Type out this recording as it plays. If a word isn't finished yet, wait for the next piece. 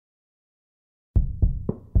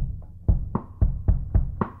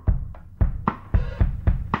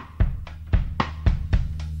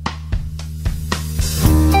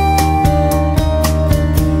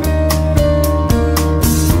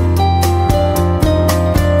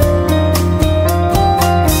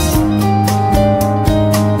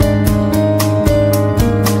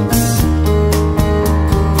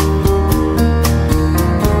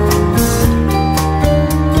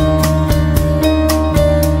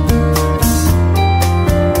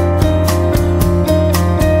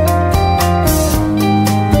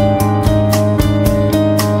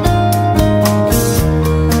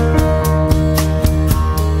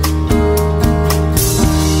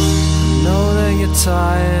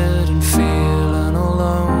tired and feeling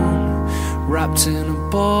alone, wrapped in a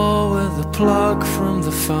ball with a plug from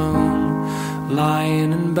the phone,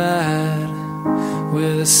 lying in bed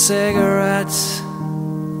with a cigarette.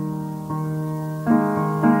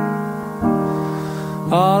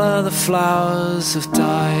 All of the flowers have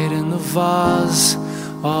died in the vase.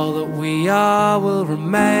 All that we are will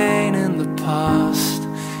remain in the past.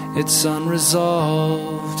 It's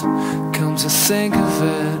unresolved, come to think of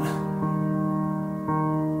it.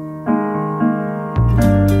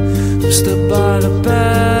 I'm stood by the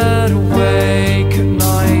bed, awake at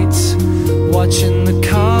night, watching the